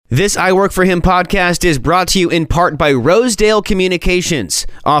This I Work For Him podcast is brought to you in part by Rosedale Communications,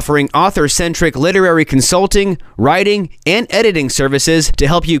 offering author-centric literary consulting, writing, and editing services to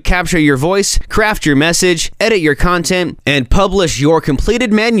help you capture your voice, craft your message, edit your content, and publish your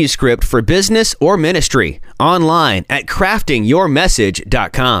completed manuscript for business or ministry online at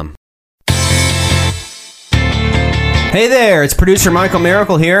craftingyourmessage.com. Hey there, it's producer Michael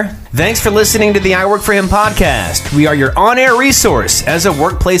Miracle here. Thanks for listening to the I Work For Him podcast. We are your on-air resource as a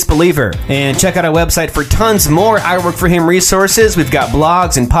workplace believer. And check out our website for tons more I Work For Him resources. We've got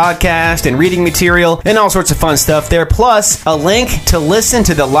blogs and podcasts and reading material and all sorts of fun stuff there. Plus, a link to listen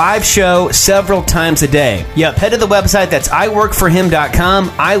to the live show several times a day. Yep, head to the website. That's iworkforhim.com.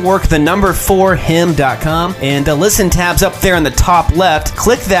 iwork4him.com. And the listen tab's up there on the top left.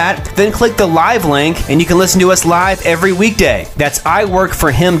 Click that, then click the live link, and you can listen to us live every weekday. That's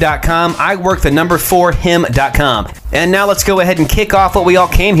iworkforhim.com. iwork4him.com. And now let's go ahead and kick off what we all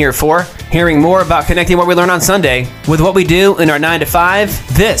came here for, hearing more about connecting what we learn on Sunday with what we do in our 9 to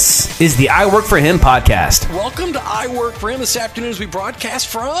 5. This is the I Work For Him podcast. Welcome to I Work For Him this afternoon as we broadcast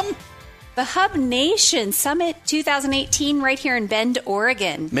from the Hub Nation Summit 2018 right here in Bend,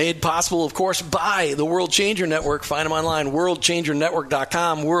 Oregon. Made possible, of course, by the World Changer Network. Find them online,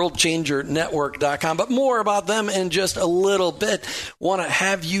 worldchangernetwork.com, worldchangernetwork.com. But more about them in just a little bit. Want to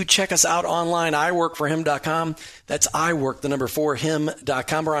have you check us out online, iworkforhim.com. That's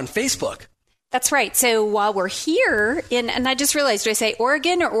iwork4him.com. We're on Facebook. That's right. So while we're here and I just realized, do I say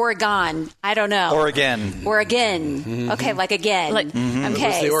Oregon or Oregon? I don't know. Oregon. Mm-hmm. Okay, like again.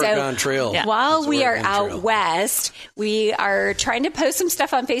 Okay, the Oregon Trail. Yeah. While we are out west, we are trying to post some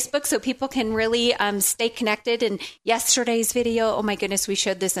stuff on Facebook so people can really stay connected. And yesterday's video, oh my goodness, we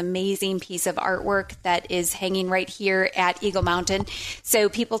showed this amazing piece of artwork that is hanging right here at Eagle Mountain. So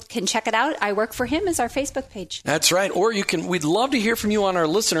people can check it out. I Work For Him is our Facebook page. That's right. Or we'd love to hear from you on our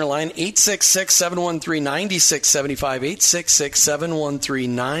listener line, 866-713-9675,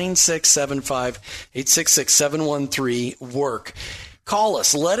 866-713-9675, 866-713-WORK. Call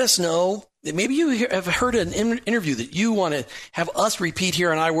us. Let us know. Maybe you have heard an interview that you want to have us repeat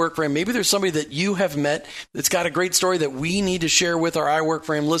here on I Work For Him. Maybe there's somebody that you have met that's got a great story that we need to share with our I Work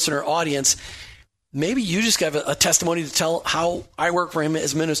For Him listener audience. Maybe you just have a testimony to tell how I Work For Him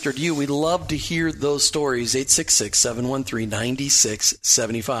has ministered to you. We'd love to hear those stories.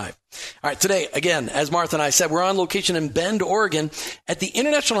 866-713-9675. All right, today, again, as Martha and I said, we're on location in Bend, Oregon at the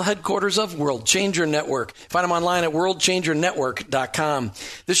international headquarters of World Changer Network. Find them online at worldchangernetwork.com.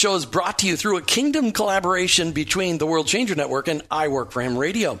 This show is brought to you through a kingdom collaboration between the World Changer Network and I Work For Him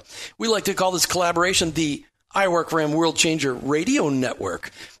Radio. We like to call this collaboration the I Work For Him World Changer Radio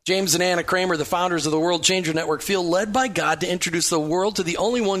Network. James and Anna Kramer, the founders of the World Changer Network, feel led by God to introduce the world to the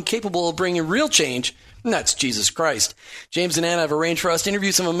only one capable of bringing real change, and that's Jesus Christ. James and Anna have arranged for us to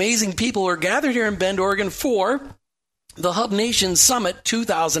interview some amazing people who are gathered here in Bend, Oregon for the Hub Nation Summit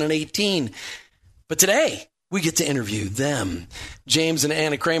 2018. But today, we get to interview them, James and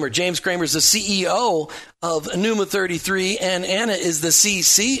Anna Kramer. James Kramer is the CEO of Pneuma 33, and Anna is the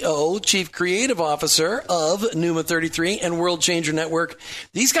CCO, Chief Creative Officer of Pneuma 33 and World Changer Network.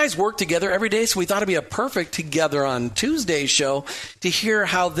 These guys work together every day, so we thought it'd be a perfect together on Tuesday's show to hear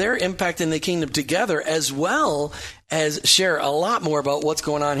how they're impacting the kingdom together, as well as share a lot more about what's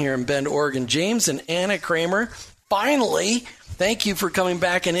going on here in Bend, Oregon. James and Anna Kramer, finally, thank you for coming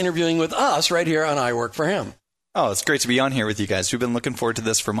back and interviewing with us right here on I Work For Him. Oh, it's great to be on here with you guys. We've been looking forward to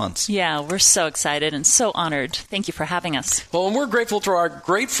this for months. Yeah, we're so excited and so honored. Thank you for having us. Well, and we're grateful to our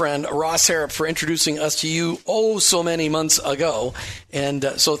great friend, Ross Harrop, for introducing us to you so many months ago. And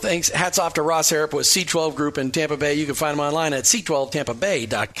so thanks. Hats off to Ross Harrop with C12 Group in Tampa Bay. You can find him online at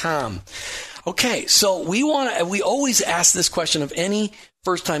c12tampabay.com. Okay, so we always ask this question of any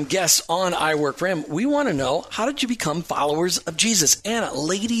first-time guests on I Work For Him. We want to know, how did you become followers of Jesus? Anna,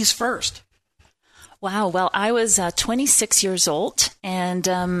 ladies first. Wow. Well, I was 26 years old, and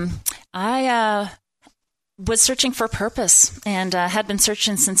I was searching for purpose, and had been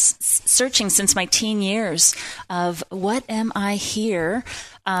searching since my teen years of what am I here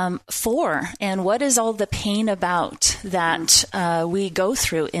for, and what is all the pain about that we go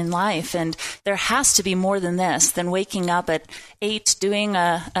through in life. And there has to be more than this, than waking up at 8, doing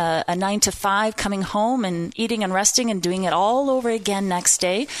a 9 to 5, coming home and eating and resting and doing it all over again next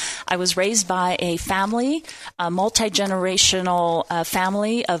day. I was raised by a family, a multi-generational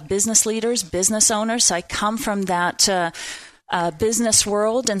family of business leaders, business owners. So I come from that business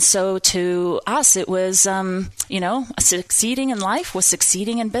world. And so to us, it was, succeeding in life was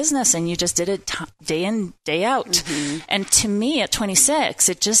succeeding in business, and you just did it day in, day out. Mm-hmm. And to me at 26,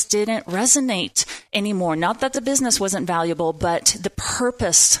 it just didn't resonate anymore. Not that the business wasn't valuable, but the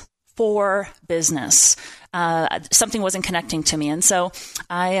purpose for business. Something wasn't connecting to me. And so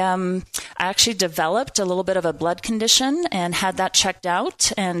I actually developed a little bit of a blood condition and had that checked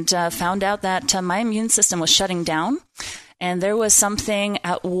out, and found out that my immune system was shutting down, and there was something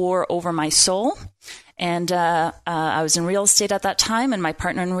at war over my soul. And I was in real estate at that time, and my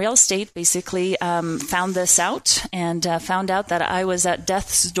partner in real estate basically found this out, and found out that I was at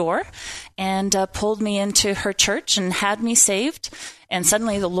death's door, and pulled me into her church and had me saved. And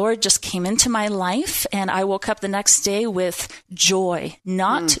suddenly the Lord just came into my life, and I woke up the next day with joy,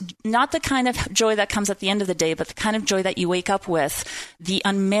 not the kind of joy that comes at the end of the day, but the kind of joy that you wake up with, the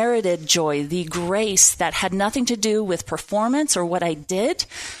unmerited joy, the grace that had nothing to do with performance or what I did,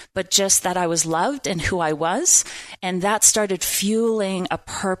 but just that I was loved and who I was. And that started fueling a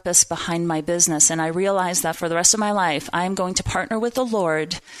purpose behind my business. And I realized that for the rest of my life, I'm going to partner with the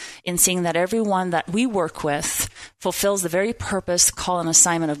Lord in seeing that everyone that we work with fulfills the very purpose, call, and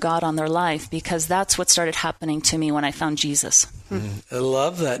assignment of God on their life, because that's what started happening to me when I found Jesus. I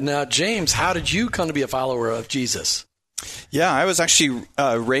love that. Now, James, how did you come to be a follower of Jesus? Yeah, I was actually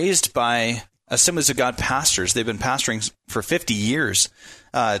raised by Assemblies of God pastors. They've been pastoring for 50 years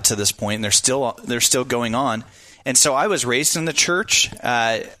to this point, and they're still going on. And so I was raised in the church.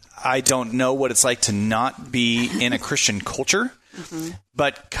 I don't know what it's like to not be in a Christian culture,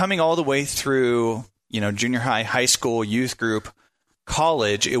 but coming all the way through, junior high, high school, youth group,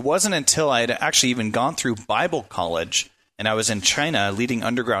 college, it wasn't until I had actually even gone through Bible college and I was in China leading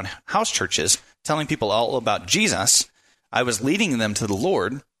underground house churches, telling people all about Jesus. I was leading them to the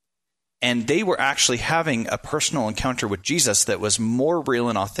Lord, and they were actually having a personal encounter with Jesus that was more real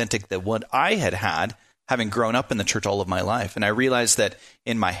and authentic than what I had, having grown up in the church all of my life. And I realized that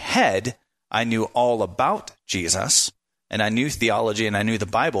in my head, I knew all about Jesus, and I knew theology and I knew the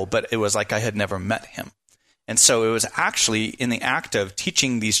Bible, but it was like I had never met him. And so it was actually in the act of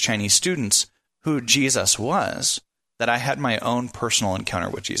teaching these Chinese students who Jesus was that I had my own personal encounter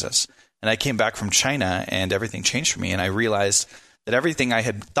with Jesus. And I came back from China and everything changed for me. And I realized that everything I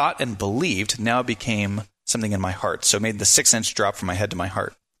had thought and believed now became something in my heart. So it made the 6-inch drop from my head to my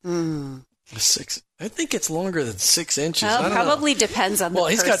heart. I think it's longer than 6 inches. Well, probably depends on the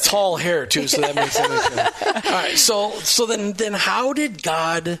person. He's got tall hair too, so that makes sense. All right, so then how did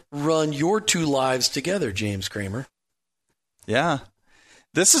God run your two lives together, James Kramer? Yeah.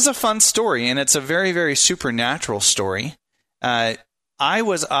 This is a fun story, and it's a very, very supernatural story. I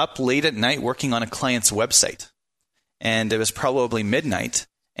was up late at night working on a client's website, and it was probably midnight,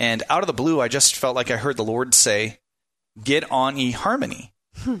 and out of the blue, I just felt like I heard the Lord say, "Get on eHarmony."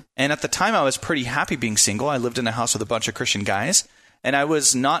 And at the time, I was pretty happy being single. I lived in a house with a bunch of Christian guys, and I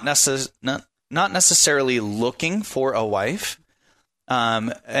was not necessarily looking for a wife,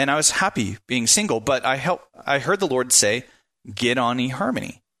 and I was happy being single. But I heard the Lord say, "Get on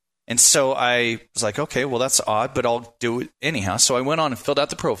eHarmony," and so I was like, "Okay, well that's odd, but I'll do it anyhow." So I went on and filled out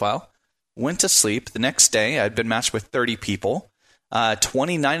the profile, went to sleep. The next day, I'd been matched with 30 people.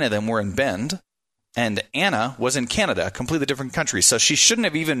 29 of them were in Bend. And Anna was in Canada, a completely different country. So she shouldn't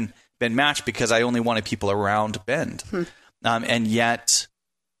have even been matched because I only wanted people around Bend. And yet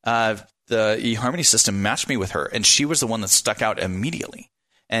the eHarmony system matched me with her. And she was the one that stuck out immediately.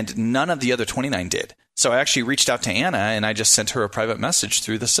 And none of the other 29 did. So I actually reached out to Anna and I just sent her a private message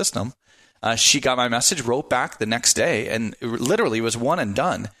through the system. She got my message, wrote back the next day, and it literally was one and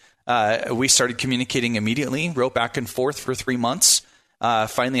done. We started communicating immediately, wrote back and forth for 3 months.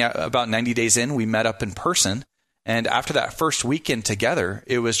 Finally, about 90 days in, we met up in person. And after that first weekend together,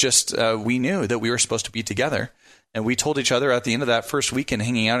 it was just, we knew that we were supposed to be together. And we told each other at the end of that first weekend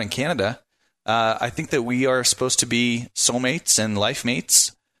hanging out in Canada, I think that we are supposed to be soulmates and life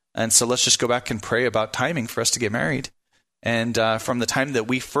mates. And so let's just go back and pray about timing for us to get married. And from the time that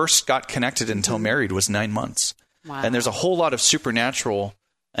we first got connected until married was 9 months. Wow. And there's a whole lot of supernatural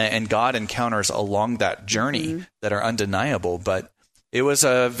and God encounters along that journey that are undeniable. But it was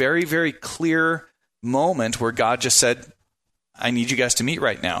a very, very clear moment where God just said, "I need you guys to meet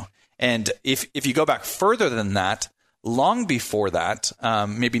right now." And if you go back further than that, long before that,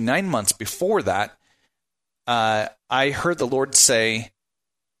 maybe 9 months before that, I heard the Lord say,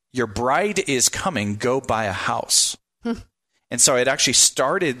 "Your bride is coming, go buy a house." And so I had actually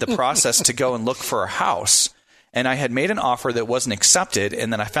started the process to go and look for a house. And I had made an offer that wasn't accepted.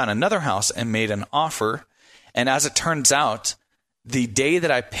 And then I found another house and made an offer. And as it turns out, the day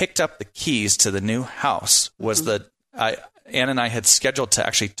that I picked up the keys to the new house was Ann and I had scheduled to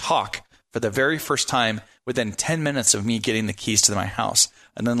actually talk for the very first time within 10 minutes of me getting the keys to my house.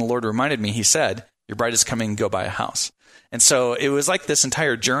 And then the Lord reminded me, he said, "Your bride is coming, go buy a house." And so it was like this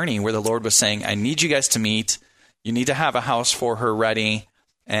entire journey where the Lord was saying, "I need you guys to meet. You need to have a house for her ready."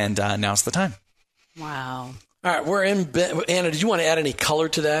 And now's the time. Wow. All right, we're in Anna, did you want to add any color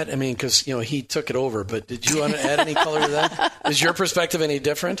to that? I mean, because, he took it over, but did you want to add any color to that? Is your perspective any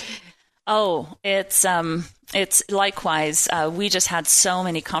different? Oh, it's likewise. We just had so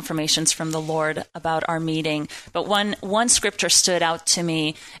many confirmations from the Lord about our meeting. But one scripture stood out to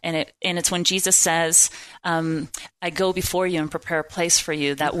me, and it's when Jesus says, "I go before you and prepare a place for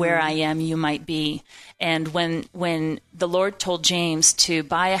you, that where I am, you might be." And when the Lord told James to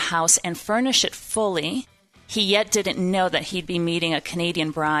buy a house and furnish it fully, he yet didn't know that he'd be meeting a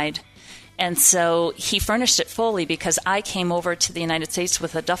Canadian bride. And so he furnished it fully because I came over to the United States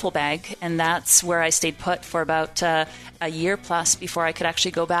with a duffel bag, and that's where I stayed put for about a year plus before I could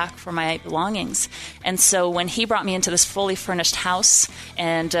actually go back for my belongings. And so when he brought me into this fully furnished house,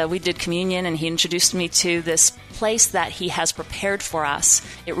 and we did communion, and he introduced me to this place that he has prepared for us,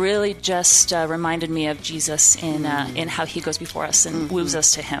 it really just reminded me of Jesus in how he goes before us and woos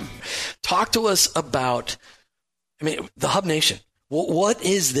us to him. Talk to us about, the Hub Nation. What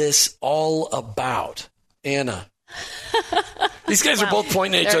is this all about, Anna? These guys are both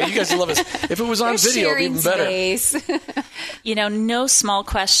pointing at each other. You guys love us. If it was on video, it'd be even better. No small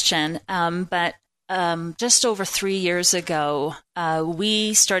question. But just over 3 years ago,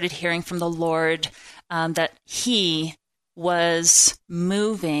 we started hearing from the Lord that he was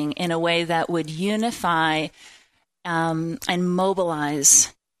moving in a way that would unify and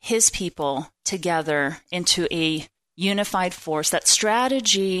mobilize his people together into a unified force. That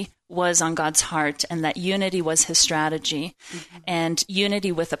strategy was on God's heart, and that unity was his strategy, and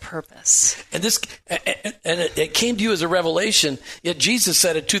unity with a purpose. And it came to you as a revelation, yet Jesus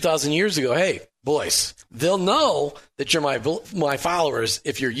said it 2,000 years ago, hey, boys, they'll know that you're my followers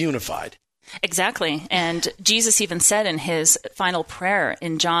if you're unified. Exactly. And Jesus even said in his final prayer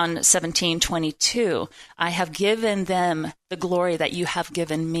in John 17:22, I have given them the glory that you have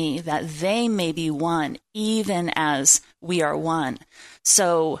given me, that they may be one, even as we are one.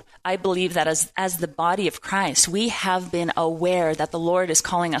 So I believe that as the body of Christ, we have been aware that the Lord is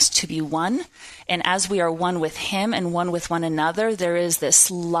calling us to be one. And as we are one with him and one with one another, there is this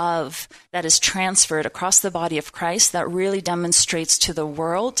love that is transferred across the body of Christ that really demonstrates to the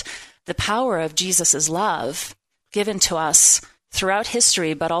world the power of Jesus' love given to us throughout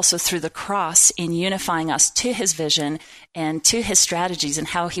history, but also through the cross in unifying us to his vision and to his strategies and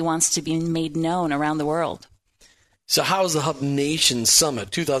how he wants to be made known around the world. So how is the Hub Nation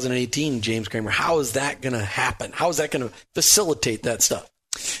Summit 2018, James Kramer? How is that going to happen? How is that going to facilitate that stuff?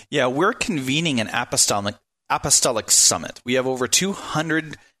 Yeah, we're convening an apostolic summit. We have over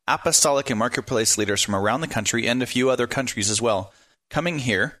 200 apostolic and marketplace leaders from around the country and a few other countries as well coming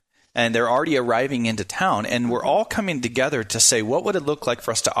here. And they're already arriving into town, and we're all coming together to say, what would it look like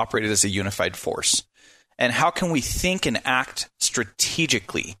for us to operate as a unified force? And how can we think and act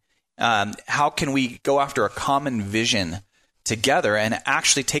strategically? How can we go after a common vision together and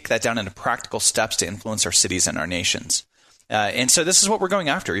actually take that down into practical steps to influence our cities and our nations? And so this is what we're going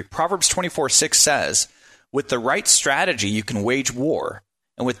after. Proverbs 24:6 says, with the right strategy, you can wage war,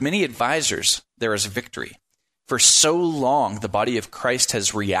 and with many advisors, there is victory. For so long, the body of Christ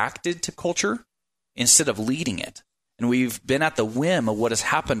has reacted to culture instead of leading it. And we've been at the whim of what has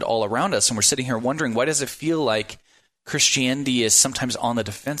happened all around us. And we're sitting here wondering, why does it feel like Christianity is sometimes on the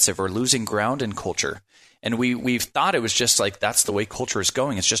defensive or losing ground in culture? And we've thought it was just like, that's the way culture is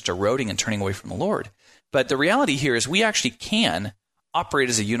going. It's just eroding and turning away from the Lord. But the reality here is we actually can operate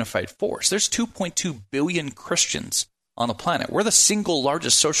as a unified force. There's 2.2 billion Christians on the planet. We're the single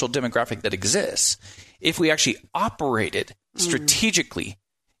largest social demographic that exists. If we actually operated strategically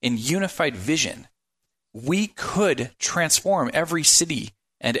in unified vision, we could transform every city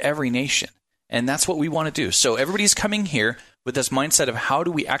and every nation. And that's what we want to do. So everybody's coming here with this mindset of how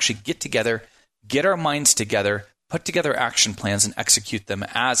do we actually get together, get our minds together, put together action plans, and execute them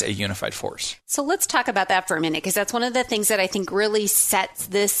as a unified force. So let's talk about that for a minute, because that's one of the things that I think really sets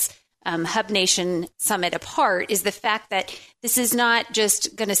this Hub Nation Summit apart, is the fact that this is not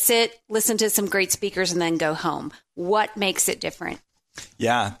just going to sit, listen to some great speakers, and then go home. What makes it different?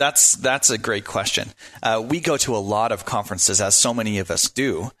 Yeah, that's a great question. We go to a lot of conferences, as so many of us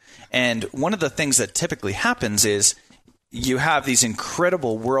do. And one of the things that typically happens is you have these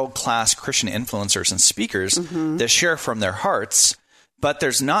incredible world-class Christian influencers and speakers that share from their hearts, but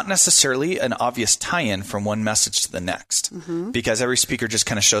there's not necessarily an obvious tie-in from one message to the next because every speaker just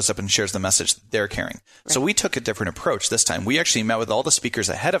kind of shows up and shares the message that they're carrying. Right. So we took a different approach this time. We actually met with all the speakers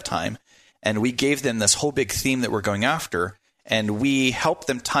ahead of time, and we gave them this whole big theme that we're going after, and we helped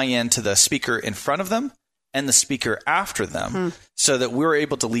them tie in to the speaker in front of them and the speaker after them so that we were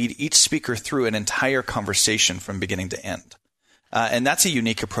able to lead each speaker through an entire conversation from beginning to end. And that's a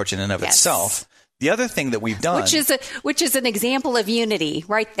unique approach in and of itself. The other thing that we've done, which is an example of unity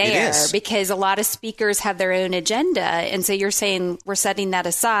right there, because a lot of speakers have their own agenda, and so you're saying we're setting that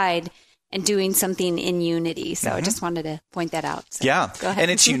aside and doing something in unity. So I just wanted to point that out. So, yeah, go ahead.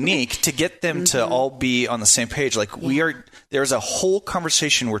 And it's unique to get them to all be on the same page. Like there's a whole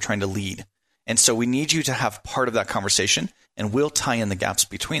conversation we're trying to lead, and so we need you to have part of that conversation, and we'll tie in the gaps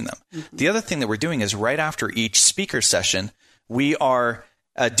between them. The other thing that we're doing is right after each speaker session, we are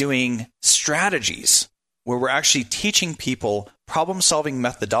doing strategies where we're actually teaching people problem-solving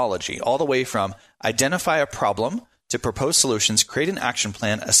methodology, all the way from identify a problem to propose solutions, create an action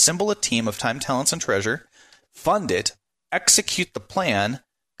plan, assemble a team of time, talents, and treasure, fund it, execute the plan,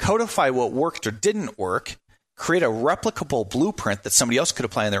 codify what worked or didn't work, create a replicable blueprint that somebody else could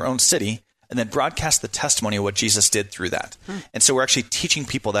apply in their own city, and then broadcast the testimony of what Jesus did through that. And so we're actually teaching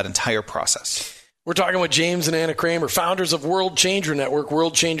people that entire process. We're talking with James and Anna Kramer, founders of World Changer Network.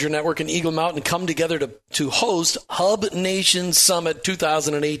 World Changer Network and Eagle Mountain come together to host Hub Nation Summit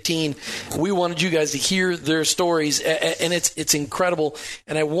 2018. We wanted you guys to hear their stories, and it's incredible.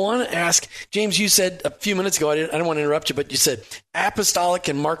 And I want to ask, James, you said a few minutes ago, I don't want to interrupt you, but you said apostolic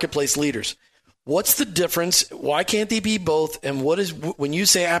and marketplace leaders. What's the difference? Why can't they be both? And when you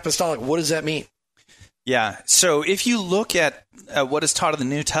say apostolic, what does that mean? Yeah. So if you look at what is taught in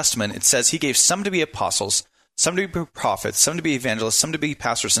the New Testament, it says he gave some to be apostles, some to be prophets, some to be evangelists, some to be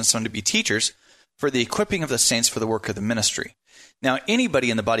pastors, and some to be teachers for the equipping of the saints for the work of the ministry. Now, anybody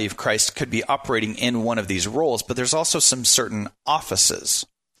in the body of Christ could be operating in one of these roles, but there's also some certain offices.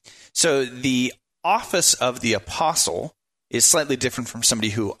 So the office of the apostle is slightly different from somebody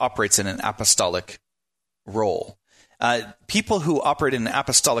who operates in an apostolic role. People who operate in an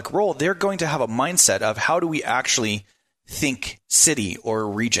apostolic role, they're going to have a mindset of how do we actually think city or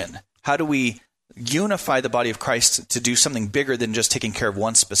region? How do we unify the body of Christ to do something bigger than just taking care of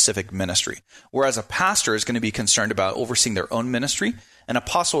one specific ministry? Whereas a pastor is going to be concerned about overseeing their own ministry. An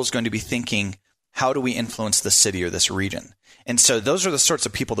apostle is going to be thinking, how do we influence the city or this region? And so those are the sorts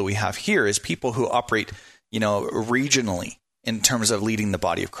of people that we have here, is people who operate, regionally in terms of leading the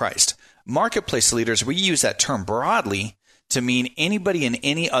body of Christ. Marketplace leaders, we use that term broadly to mean anybody in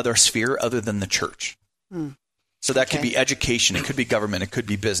any other sphere other than the church. So that could be education, it could be government, it could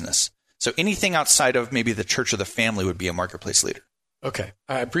be business. So anything outside of maybe the church or the family would be a marketplace leader. Okay.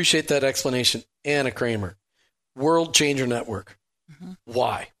 I appreciate that explanation. Anna Kramer, World Changer Network.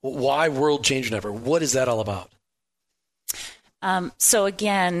 Why? Why World Changer Network? What is that all about? So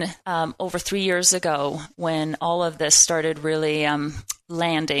again, over 3 years ago, when all of this started really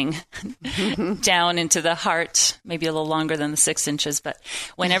landing down into the heart, maybe a little longer than the 6 inches, but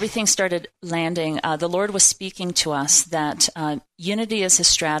when everything started landing, the Lord was speaking to us that unity is his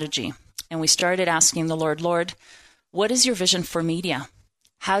strategy. And we started asking the Lord, Lord, what is your vision for media?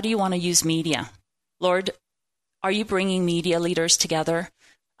 How do you want to use media? Lord, are you bringing media leaders together?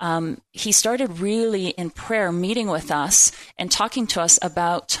 He started really in prayer, meeting with us and talking to us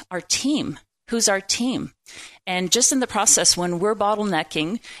about our team. Who's our team? And just in the process, when we're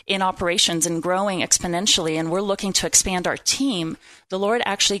bottlenecking in operations and growing exponentially, and we're looking to expand our team, the Lord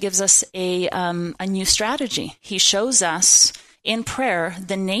actually gives us a new strategy. He shows us in prayer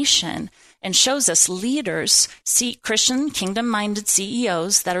the nation and shows us leaders, Christian kingdom-minded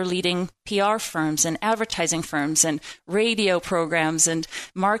CEOs that are leading PR firms and advertising firms and radio programs and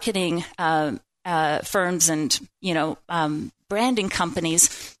marketing firms and branding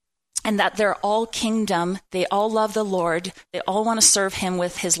companies, and that they're all kingdom. They all love the Lord. They all want to serve Him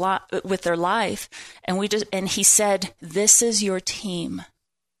with with their life. And He said, "This is your team.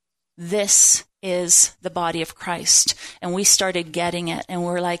 This is the body of Christ." And we started getting it, and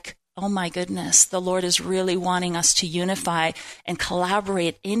we're like, oh my goodness, the Lord is really wanting us to unify and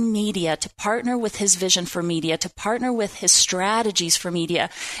collaborate in media, to partner with his vision for media, to partner with his strategies for media,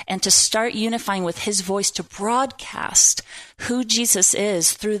 and to start unifying with his voice to broadcast who Jesus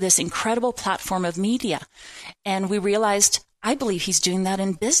is through this incredible platform of media. And we realized, I believe he's doing that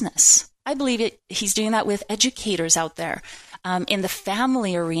in business. I believe he's doing that with educators out there. In the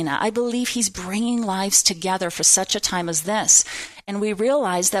family arena, I believe he's bringing lives together for such a time as this. And we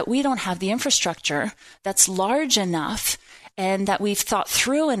realize that we don't have the infrastructure that's large enough and that we've thought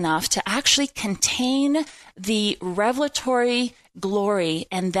through enough to actually contain the revelatory glory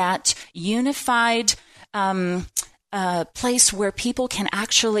and that unified place where people can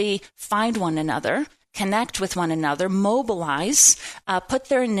actually find one another, connect with one another, mobilize, put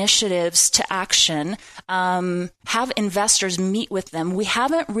their initiatives to action, have investors meet with them. We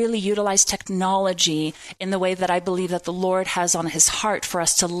haven't really utilized technology in the way that I believe that the Lord has on his heart for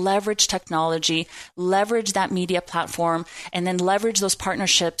us to leverage technology, leverage that media platform, and then leverage those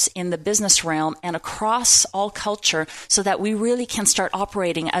partnerships in the business realm and across all culture so that we really can start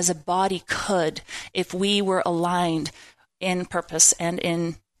operating as a body could if we were aligned in purpose and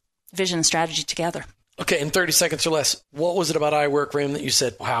in vision and strategy together. Okay, in 30 seconds or less, what was it about iWork for him that you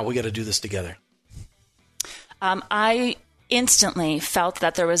said, wow, we got to do this together? I instantly felt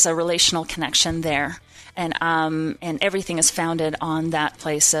that there was a relational connection there. And everything is founded on that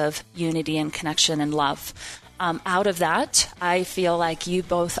place of unity and connection and love. Out of that, I feel like you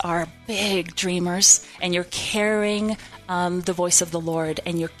both are big dreamers, and you're carrying the voice of the Lord,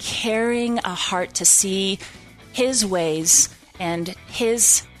 and you're carrying a heart to see his ways and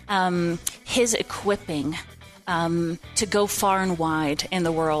his equipping to go far and wide in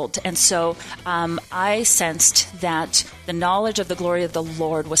the world. And so I sensed that the knowledge of the glory of the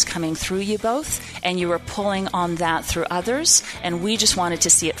Lord was coming through you both, and you were pulling on that through others, and we just wanted to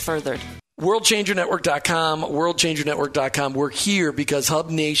see it furthered. WorldChangerNetwork.com, WorldChangerNetwork.com. We're here because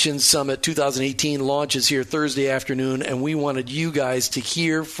Hub Nation Summit 2018 launches here Thursday afternoon, and we wanted you guys to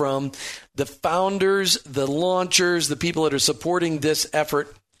hear from the founders, the launchers, the people that are supporting this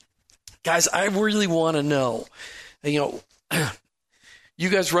effort. Guys, I really want to know, you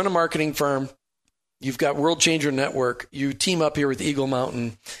guys run a marketing firm. You've got World Changer Network. You team up here with Eagle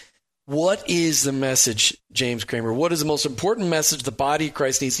Mountain. What is the message, James Kramer? What is the most important message the body of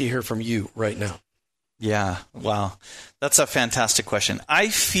Christ needs to hear from you right now? Yeah, wow. That's a fantastic question. I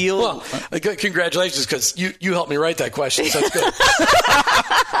feel... Well, congratulations, because you helped me write that question, so that's good.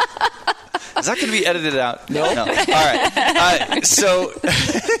 Is that going to be edited out? No. All right. So...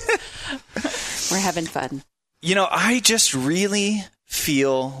 We're having fun. I just really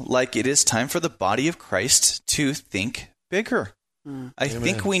feel like it is time for the body of Christ to think bigger. I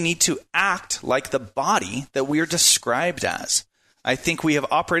think we need to act like the body that we are described as. I think we have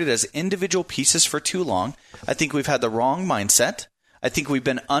operated as individual pieces for too long. I think we've had the wrong mindset. I think we've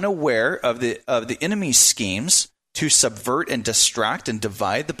been unaware of the enemy's schemes to subvert and distract and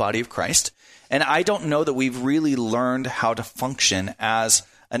divide the body of Christ. And I don't know that we've really learned how to function as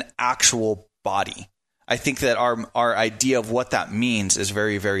an actual body. I think that our idea of what that means is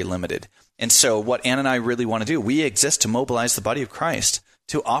very, very limited. And so what Anna and I really want to do, we exist to mobilize the body of Christ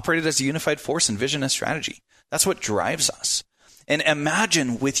to operate it as a unified force in vision and strategy. That's what drives us. And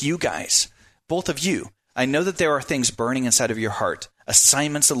imagine with you guys, both of you, I know that there are things burning inside of your heart,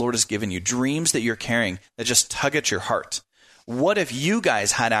 assignments the Lord has given you, dreams that you're carrying that just tug at your heart. What if you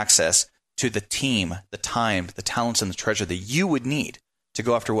guys had access to the team, the time, the talents, and the treasure that you would need to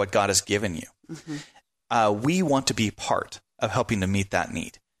go after what God has given you? Mm-hmm. We want to be part of helping to meet that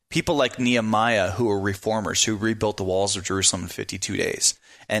need. People like Nehemiah, who were reformers, who rebuilt the walls of Jerusalem in 52 days.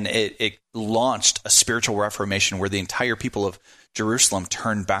 And it launched a spiritual reformation where the entire people of Jerusalem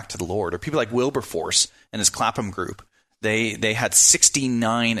turned back to the Lord. Or people like Wilberforce and his Clapham group. They had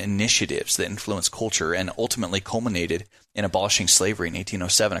 69 initiatives that influenced culture and ultimately culminated in abolishing slavery in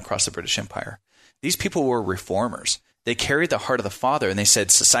 1807 across the British Empire. These people were reformers. They carried the heart of the Father, and they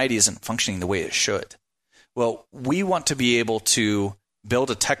said society isn't functioning the way it should. Well, we want to be able to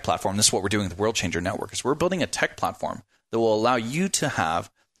build a tech platform. This is what we're doing with the World Changer Network, is we're building a tech platform that will allow you to have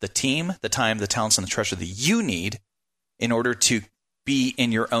the team, the time, the talents, and the treasure that you need in order to be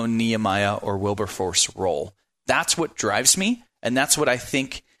in your own Nehemiah or Wilberforce role. That's what drives me, and that's what I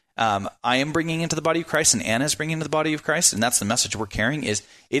think I am bringing into the body of Christ, and Anna is bringing into the body of Christ, and that's the message we're carrying, is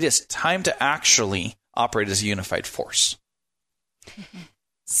it is time to actually operate as a unified force.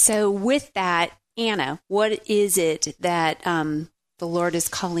 So with that, Anna, what is it that the Lord is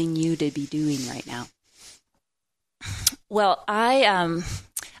calling you to be doing right now? Well, I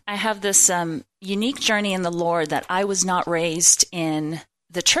have this unique journey in the Lord that I was not raised in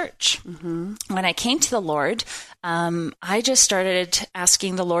the church. Mm-hmm. When I came to the Lord, I just started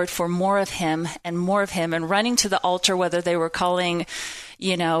asking the Lord for more of Him and running to the altar, whether they were calling,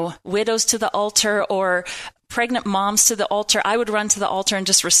 widows to the altar or pregnant moms to the altar. I would run to the altar and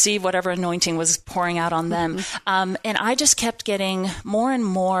just receive whatever anointing was pouring out on them. Mm-hmm. And I just kept getting more and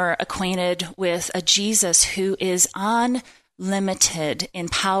more acquainted with a Jesus who is unlimited in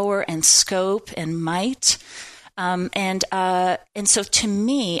power and scope and might. And so to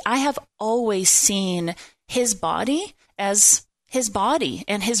me, I have always seen His body as his body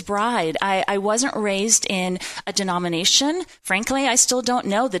and his bride. I wasn't raised in a denomination. Frankly, I still don't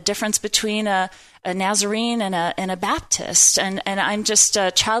know the difference between a Nazarene and a Baptist. And I'm just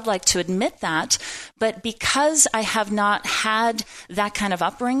childlike to admit that. But because I have not had that kind of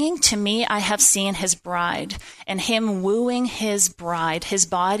upbringing, to me, I have seen his bride and him wooing his bride, his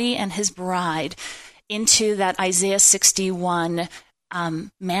body and his bride, into that Isaiah 61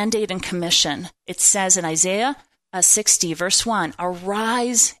 mandate and commission. It says in Isaiah 60, verse 1,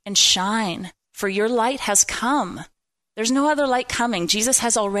 "Arise and shine, for your light has come." There's no other light coming. Jesus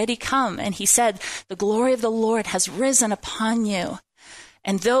has already come, and he said, "The glory of the Lord has risen upon you.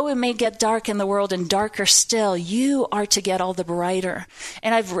 And though it may get dark in the world and darker still, you are to get all the brighter."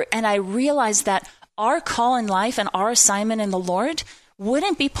 And I realized that our call in life and our assignment in the Lord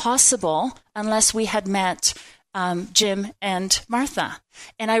wouldn't be possible unless we had met Jim and Martha.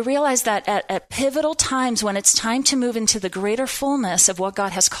 And I realized that at pivotal times when it's time to move into the greater fullness of what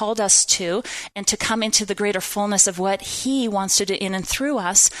God has called us to and to come into the greater fullness of what he wants to do in and through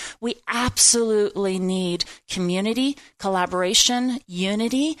us, we absolutely need community, collaboration,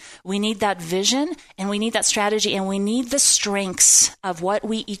 unity. We need that vision and we need that strategy and we need the strengths of what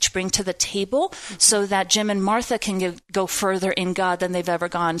we each bring to the table so that Jim and Martha can go further in God than they've ever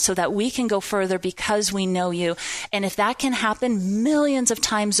gone, so that we can go further because we know you. And if that can happen millions of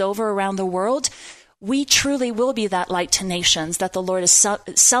times over around the world, we truly will be that light to nations that the Lord is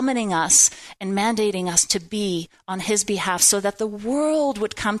summoning us and mandating us to be on his behalf, so that the world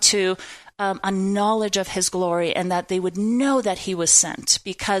would come to a knowledge of his glory and that they would know that he was sent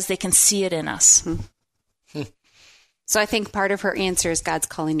because they can see it in us. So I think part of her answer is God's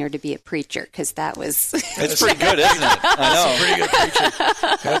calling her to be a preacher, because that was... It's pretty good, isn't it? I know. Pretty good preaching.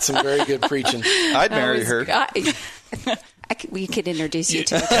 That's some very good preaching. I'd marry her. We could introduce you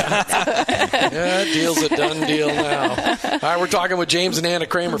to it. Yeah, deal's a done deal now. All right, we're talking with James and Anna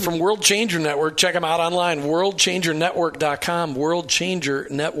Kramer from World Changer Network. Check them out online, worldchangernetwork.com,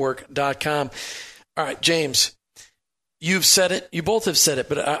 worldchangernetwork.com. All right, James, you've said it. You both have said it,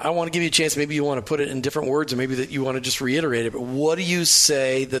 but I want to give you a chance. Maybe you want to put it in different words, or maybe that you want to just reiterate it. But what do you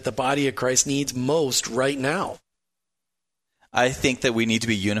say that the body of Christ needs most right now? I think that we need to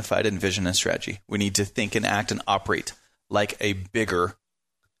be unified in vision and strategy. We need to think and act and operate like a bigger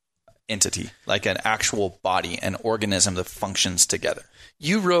entity, like an actual body, an organism that functions together.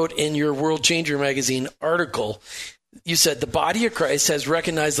 You wrote in your World Changer magazine article, you said the body of Christ has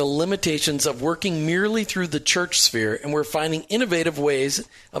recognized the limitations of working merely through the church sphere, and we're finding innovative ways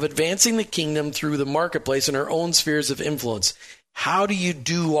of advancing the kingdom through the marketplace and our own spheres of influence. How do you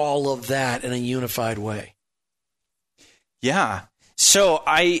do all of that in a unified way? Yeah. So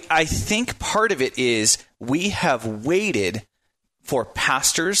I think part of it is we have waited for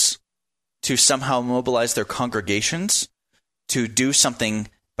pastors to somehow mobilize their congregations to do something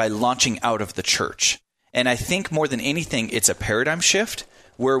by launching out of the church. And I think more than anything, it's a paradigm shift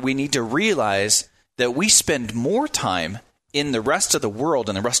where we need to realize that we spend more time in the rest of the world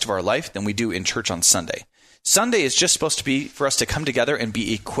and the rest of our life than we do in church on Sunday. Sunday is just supposed to be for us to come together and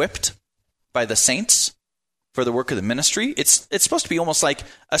be equipped by the saints for the work of the ministry. It's supposed to be almost like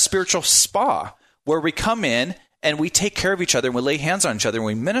a spiritual spa where we come in and we take care of each other and we lay hands on each other and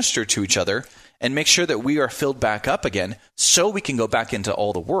we minister to each other and make sure that we are filled back up again so we can go back into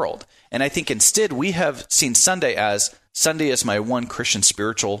all the world. And I think instead we have seen Sunday as my one Christian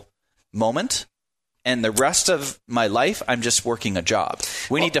spiritual moment, and the rest of my life I'm just working a job.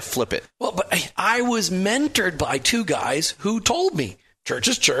 We need to flip it. Well, but I was mentored by two guys who told me, church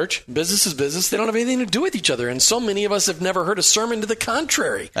is church, business is business. They don't have anything to do with each other. And so many of us have never heard a sermon to the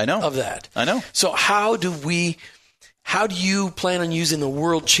contrary of that. I know. So how do you plan on using the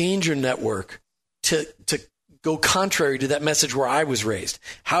World Changer Network to go contrary to that message where I was raised?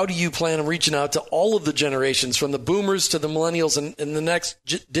 How do you plan on reaching out to all of the generations, from the boomers to the millennials and the next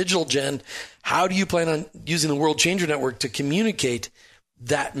digital gen? How do you plan on using the World Changer Network to communicate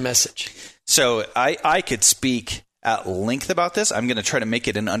that message? So I could speak at length about this. I'm going to try to make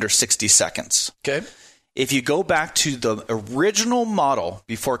it in under 60 seconds. Okay. If you go back to the original model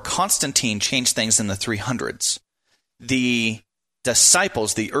before Constantine changed things in the 300s, the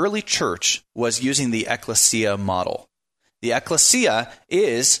disciples, the early church, was using the ecclesia model. The ecclesia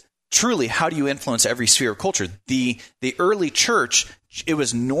is truly how do you influence every sphere of culture. The early church, it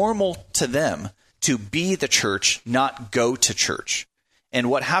was normal to them to be the church, not go to church. And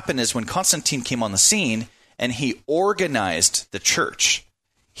what happened is when Constantine came on the scene, and he organized the church,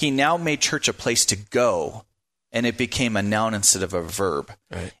 he now made church a place to go, and it became a noun instead of a verb.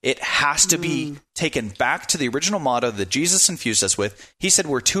 Right. It has to be taken back to the original motto that Jesus infused us with. He said,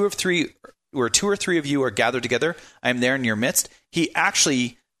 where two or three where 2 or 3 of you are gathered together, I am there in your midst. He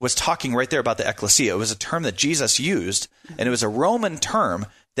actually was talking right there about the ecclesia. It was a term that Jesus used, and it was a Roman term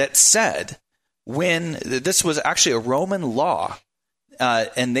that said when this was actually a Roman law,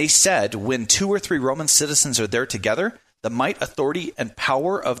 and they said when 2 or 3 Roman citizens are there together, the might, authority, and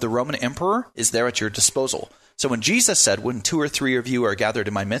power of the Roman emperor is there at your disposal. So when Jesus said, when 2 or 3 of you are gathered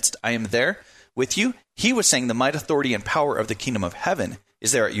in my midst, I am there with you, he was saying the might, authority, and power of the kingdom of heaven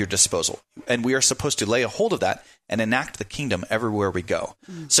is there at your disposal. And we are supposed to lay a hold of that and enact the kingdom everywhere we go.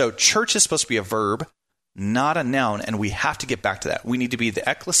 So church is supposed to be a verb, not a noun, and we have to get back to that. We need to be the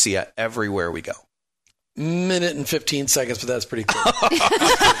ecclesia everywhere we go. Minute and 15 seconds, but that's pretty cool.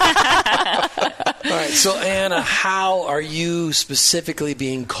 All right, so Anna, how are you specifically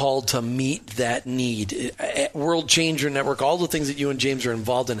being called to meet that need? At World Changer Network, all the things that you and James are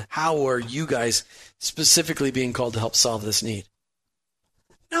involved in, how are you guys specifically being called to help solve this need?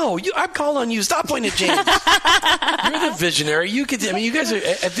 No, I'm calling on you. Stop pointing at James. You're the visionary. You could. I mean, you guys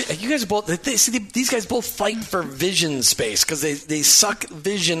are both. These guys both fight for vision space because they suck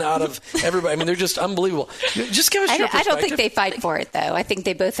vision out of everybody. I mean, they're just unbelievable. Just give us your perspective. I don't think they fight for it, though. I think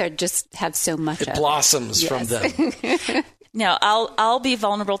they both are just have so much. It blossoms from them. No, I'll be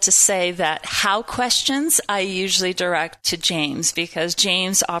vulnerable to say that how questions I usually direct to James, because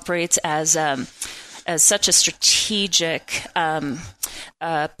James operates as such a strategic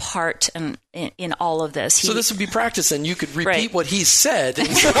part in all of this. So this would be practice, and you could repeat what he said and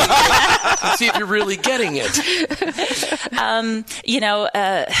see if you're really getting it.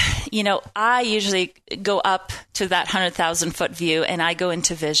 I usually go up to that 100,000-foot view, and I go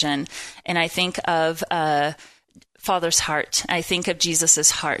into vision, and I think of Father's heart. I think of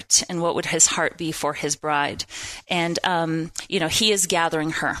Jesus's heart, and what would his heart be for his bride? And he is gathering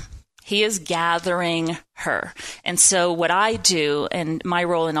her. He is gathering her. And so what I do, and my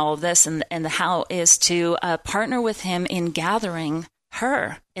role in all of this and the how, is to partner with him in gathering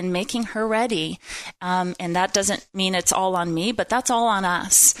her and making her ready. And that doesn't mean it's all on me, but that's all on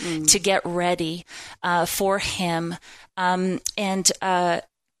us to get ready for him. How,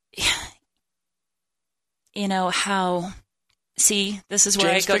 see, this is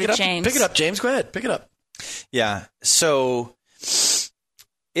where James, I go to James. Pick it up, James. Go ahead. Pick it up. Yeah. So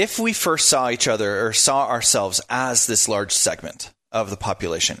if we first saw each other or saw ourselves as this large segment of the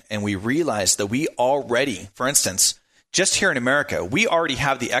population, and we realized that we already, for instance, just here in America, we already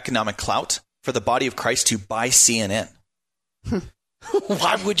have the economic clout for the body of Christ to buy CNN.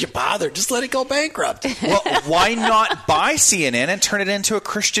 Why would you bother? Just let it go bankrupt. Well, why not buy CNN and turn it into a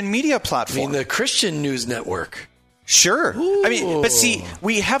Christian media platform? I mean, the Christian news network. Sure. Ooh. I mean, but see,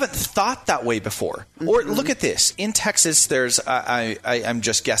 we haven't thought that way before. Or look at this. In Texas, there's, I'm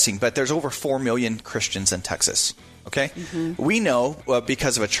just guessing, but there's over 4 million Christians in Texas. Okay? We know,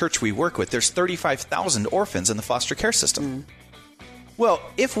 because of a church we work with, there's 35,000 orphans in the foster care system. Well,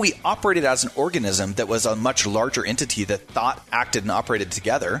 if we operated as an organism that was a much larger entity that thought, acted, and operated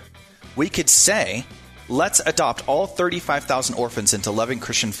together, we could say, let's adopt all 35,000 orphans into loving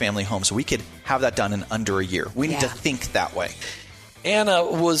Christian family homes. We could have that done in under a year. We need to think that way.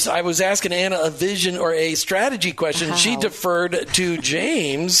 I was asking Anna a vision or a strategy question. Wow. She deferred to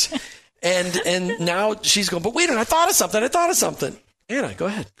James, and now she's going, but wait a minute, I thought of something. Anna, go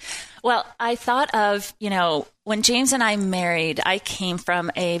ahead. Well, I thought of, when James and I married, I came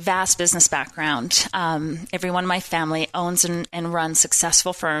from a vast business background. Everyone in my family owns and runs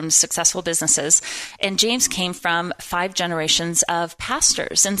successful firms, successful businesses. And James came from 5 generations of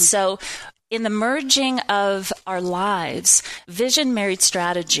pastors. And so in the merging of our lives, vision married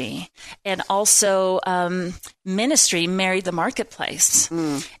strategy, and also ministry married the marketplace.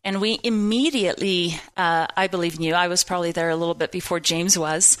 And we immediately, I believe, knew, I was probably there a little bit before James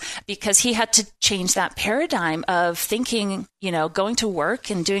was, because he had to change that paradigm of thinking, going to work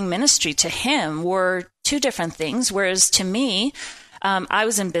and doing ministry to him were 2 different things. Whereas to me, I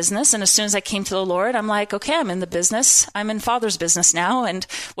was in business, and as soon as I came to the Lord, I'm like, okay, I'm in the business. I'm in Father's business now, and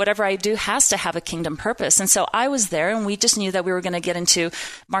whatever I do has to have a kingdom purpose. And so I was there, and we just knew that we were going to get into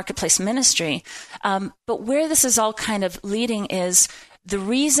marketplace ministry. But where this is all kind of leading is the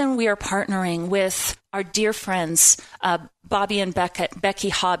reason we are partnering with our dear friends, Bobby and Becky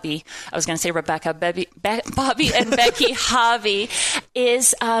Hobby. I was going to say Rebecca, Bobby and Becky Hobby,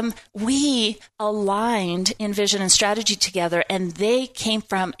 is we aligned in vision and strategy together, and they came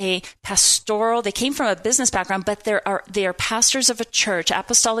from a business background, but they are pastors of a church,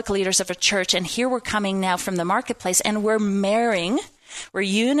 apostolic leaders of a church, and here we're coming now from the marketplace, and we're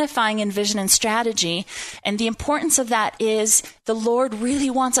unifying in vision and strategy. And the importance of that is the Lord really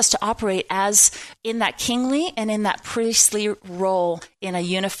wants us to operate as in that kingly and in that priestly really roll in a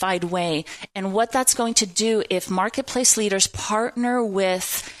unified way. And what that's going to do, if marketplace leaders partner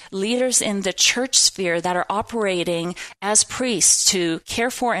with leaders in the church sphere that are operating as priests to care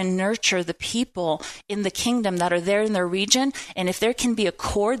for and nurture the people in the kingdom that are there in their region. And if there can be a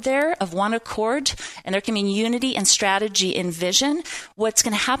cord there of one accord, and there can be unity and strategy and vision, what's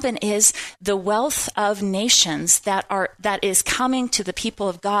going to happen is the wealth of nations that is coming to the people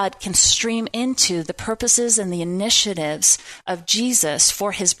of God can stream into the purposes and the initiatives of Jesus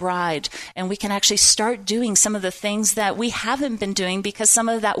for his bride. And we can actually start doing some of the things that we haven't been doing because some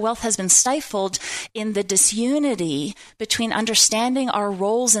of that wealth has been stifled in the disunity between understanding our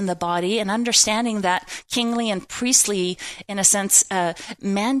roles in the body and understanding that kingly and priestly, in a sense,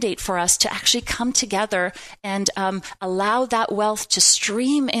 mandate for us to actually come together and allow that wealth to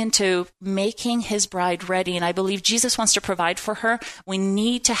stream into making his bride ready. And I believe Jesus wants to provide for her. We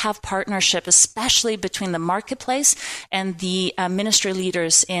need to have partnership, especially between the marketplace and the ministry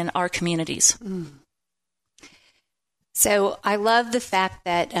leaders in our communities. So I love the fact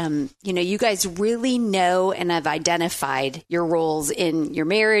that, you guys really know and have identified your roles in your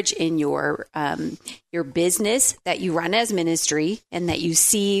marriage, in your business that you run as ministry, and that you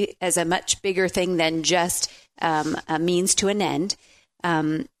see as a much bigger thing than just a means to an end.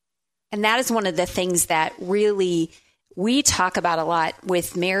 And that is one of the things that really we talk about a lot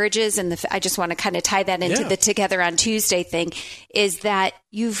with marriages. And I just want to kind of tie that into the Together on Tuesday thing, is that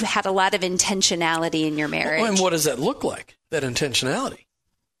you've had a lot of intentionality in your marriage. And what does that look like, that intentionality?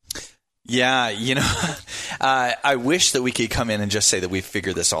 Yeah, I wish that we could come in and just say that we've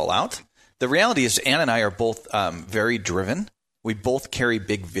figured this all out. The reality is Anna and I are both very driven. We both carry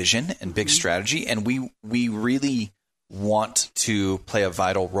big vision and big strategy, and we really want to play a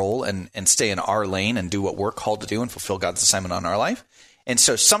vital role and stay in our lane and do what we're called to do and fulfill God's assignment on our life. And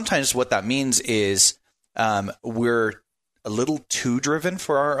so sometimes what that means is we're a little too driven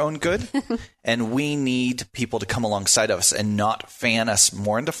for our own good, and we need people to come alongside of us and not fan us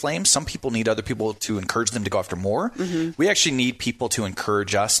more into flames. Some people need other people to encourage them to go after more. We actually need people to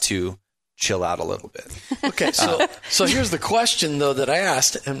encourage us to chill out a little bit. Okay, so here's the question, though, that I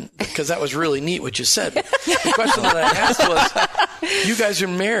asked, and because that was really neat what you said. The question that I asked was, you guys are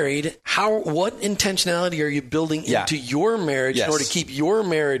married. What intentionality are you building into your marriage in order to keep your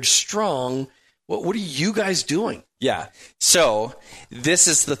marriage strong? What are you guys doing? Yeah. So this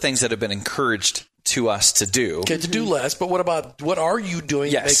is the things that have been encouraged to us to do. Okay, to do less, but what are you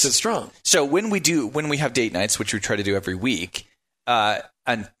doing that makes it strong? So when we have date nights, which we try to do every week,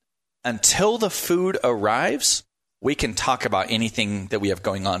 until the food arrives, we can talk about anything that we have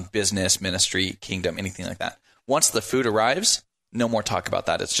going on, business, ministry, kingdom, anything like that. Once the food arrives, no more talk about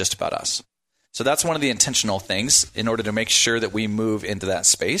that. It's just about us. So that's one of the intentional things in order to make sure that we move into that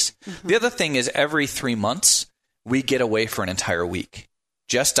space. The other thing is every 3 months, we get away for an entire week.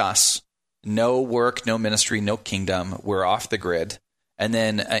 Just us. No work, no ministry, no kingdom. We're off the grid. And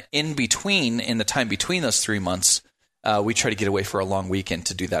then in the time between those 3 months, we try to get away for a long weekend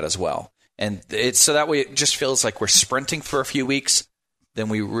to do that as well. And it's so that way it just feels like we're sprinting for a few weeks, then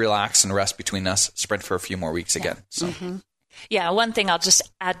we relax and rest between us, sprint for a few more weeks again. So. Yeah, one thing I'll just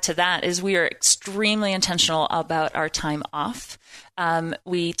add to that is we are extremely intentional about our time off.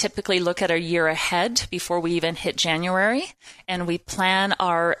 We typically look at our year ahead before we even hit January, and we plan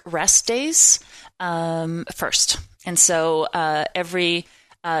our rest days first. And so every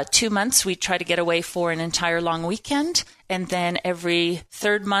 2 months, we try to get away for an entire long weekend. And then every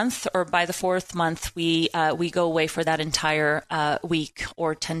third month or by the fourth month, we go away for that entire week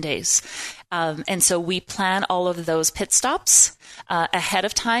or 10 days. And so we plan all of those pit stops ahead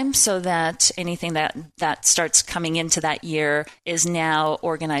of time so that anything that starts coming into that year is now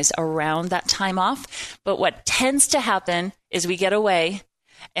organized around that time off. But what tends to happen is we get away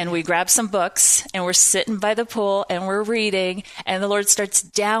and we grab some books and we're sitting by the pool and we're reading, and the Lord starts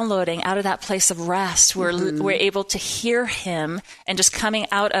downloading out of that place of rest. We're able to hear him, and just coming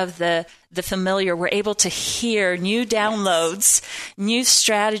out of the familiar, we're able to hear new downloads, new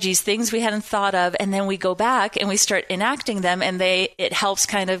strategies, things we hadn't thought of. And then we go back and we start enacting them, and it helps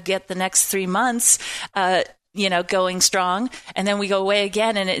kind of get the next 3 months, going strong. And then we go away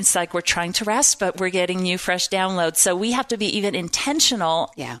again, and it's like we're trying to rest, but we're getting new, fresh downloads. So we have to be even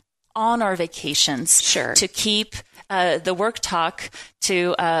intentional on our vacations to keep the work talk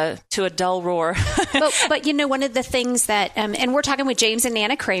to a dull roar. but one of the things that, and we're talking with James and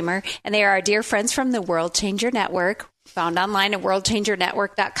Anna Kramer, and they are our dear friends from the World Changer Network, found online at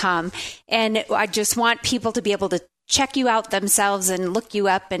worldchangernetwork.com. And I just want people to be able to check you out themselves and look you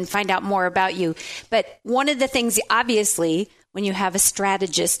up and find out more about you. But one of the things, obviously, when you have a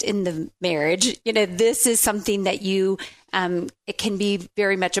strategist in the marriage, this is something that you it can be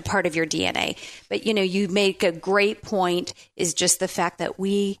very much a part of your DNA. But, you make a great point, is just the fact that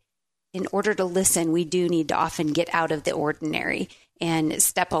in order to listen, we do need to often get out of the ordinary and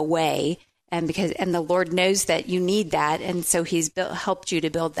step away. And the Lord knows that you need that. And so he's helped you to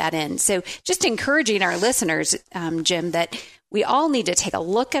build that in. So just encouraging our listeners, Jim, that we all need to take a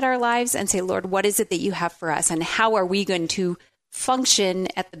look at our lives and say, Lord, what is it that you have for us? And how are we going to function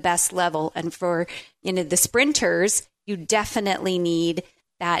at the best level? And for, the sprinters, you definitely need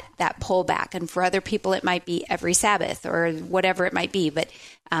that pullback. And for other people, it might be every Sabbath or whatever it might be. But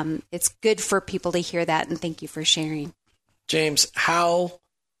it's good for people to hear that. And thank you for sharing. James, how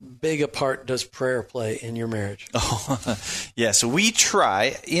big a part does prayer play in your marriage? So we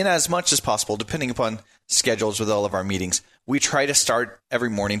try, in as much as possible, depending upon schedules with all of our meetings, we try to start every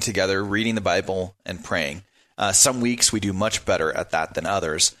morning together reading the Bible and praying. Some weeks we do much better at that than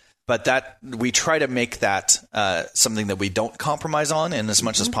others, but that we try to make that something that we don't compromise on in as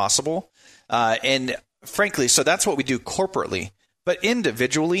much as possible. And frankly, so that's what we do corporately. But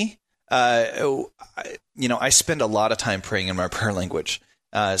individually, I spend a lot of time praying in my prayer language.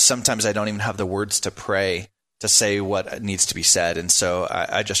 Sometimes I don't even have the words to pray to say what needs to be said. And so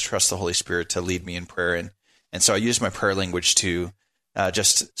I just trust the Holy Spirit to lead me in prayer. And so I use my prayer language to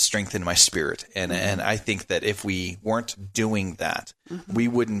just strengthen my spirit. And I think that if we weren't doing that, we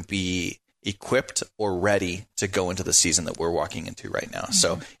wouldn't be equipped or ready to go into the season that we're walking into right now.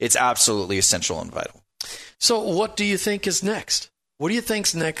 So it's absolutely essential and vital. So what do you think is next? What do you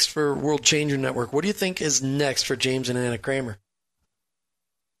think's next for World Changer Network? What do you think is next for James and Anna Kramer?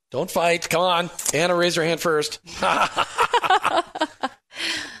 Don't fight. Come on. Anna, raise your hand first.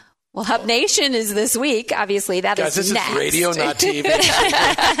 Well, Hub Nation is this week. Obviously, that Guys, is next. This is radio, not TV.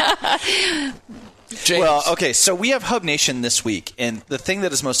 James. Well, okay, so we have Hub Nation this week, and the thing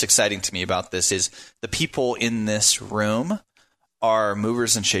that is most exciting to me about this is the people in this room are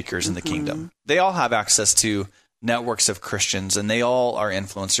movers and shakers in the kingdom. They all have access to networks of Christians, and they all are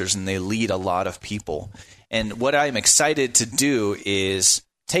influencers, and they lead a lot of people. And what I'm excited to do is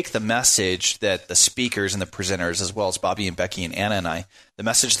take the message that the speakers and the presenters, as well as Bobby and Becky and Anna and I, the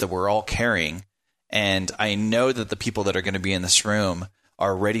message that we're all carrying, and I know that the people that are going to be in this room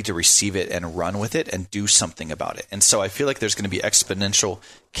are ready to receive it and run with it and do something about it. And so I feel like there's going to be exponential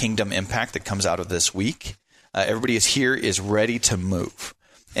kingdom impact that comes out of this week. Everybody is ready to move.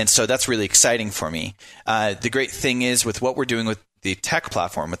 And so that's really exciting for me. The great thing is with what we're doing with the tech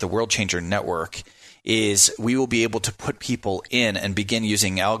platform, with the World Changer Network, is we will be able to put people in and begin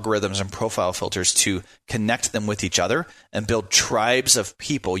using algorithms and profile filters to connect them with each other and build tribes of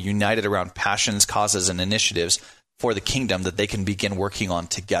people united around passions, causes, and initiatives for the kingdom that they can begin working on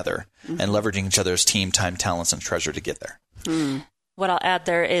together and leveraging each other's team, time, talents, and treasure to get there. What I'll add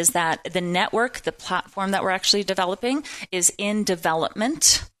there is that the network, the platform that we're actually developing, is in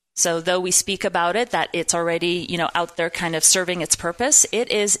development. So though we speak about it, that it's already, out there kind of serving its purpose, it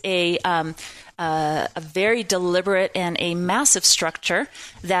is a very deliberate and a massive structure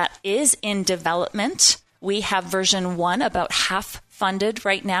that is in development. We have version 1 about half funded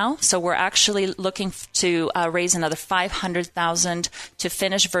right now. So we're actually looking to raise another $500,000 to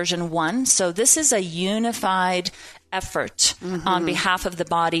finish version 1. So this is a unified effort on behalf of the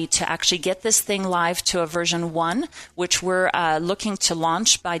body to actually get this thing live to a version 1, which we're looking to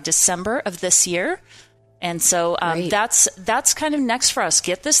launch by December of this year. And so that's kind of next for us.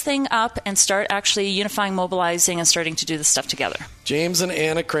 Get this thing up and start actually unifying, mobilizing, and starting to do this stuff together. James and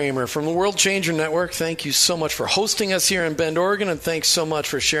Anna Kramer from the World Changer Network, thank you so much for hosting us here in Bend, Oregon, and thanks so much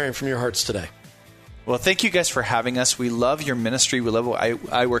for sharing from your hearts today. Well, thank you guys for having us. We love your ministry. We love what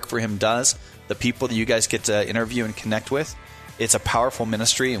I Work For Him does, the people that you guys get to interview and connect with. It's a powerful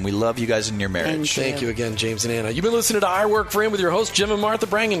ministry, and we love you guys in your marriage. Thank you again, James and Anna. You've been listening to I Work For Him with your hosts, Jim and Martha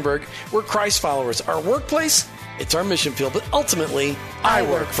Brangenberg. We're Christ followers. Our workplace, it's our mission field, but ultimately, I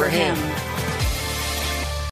work for Him.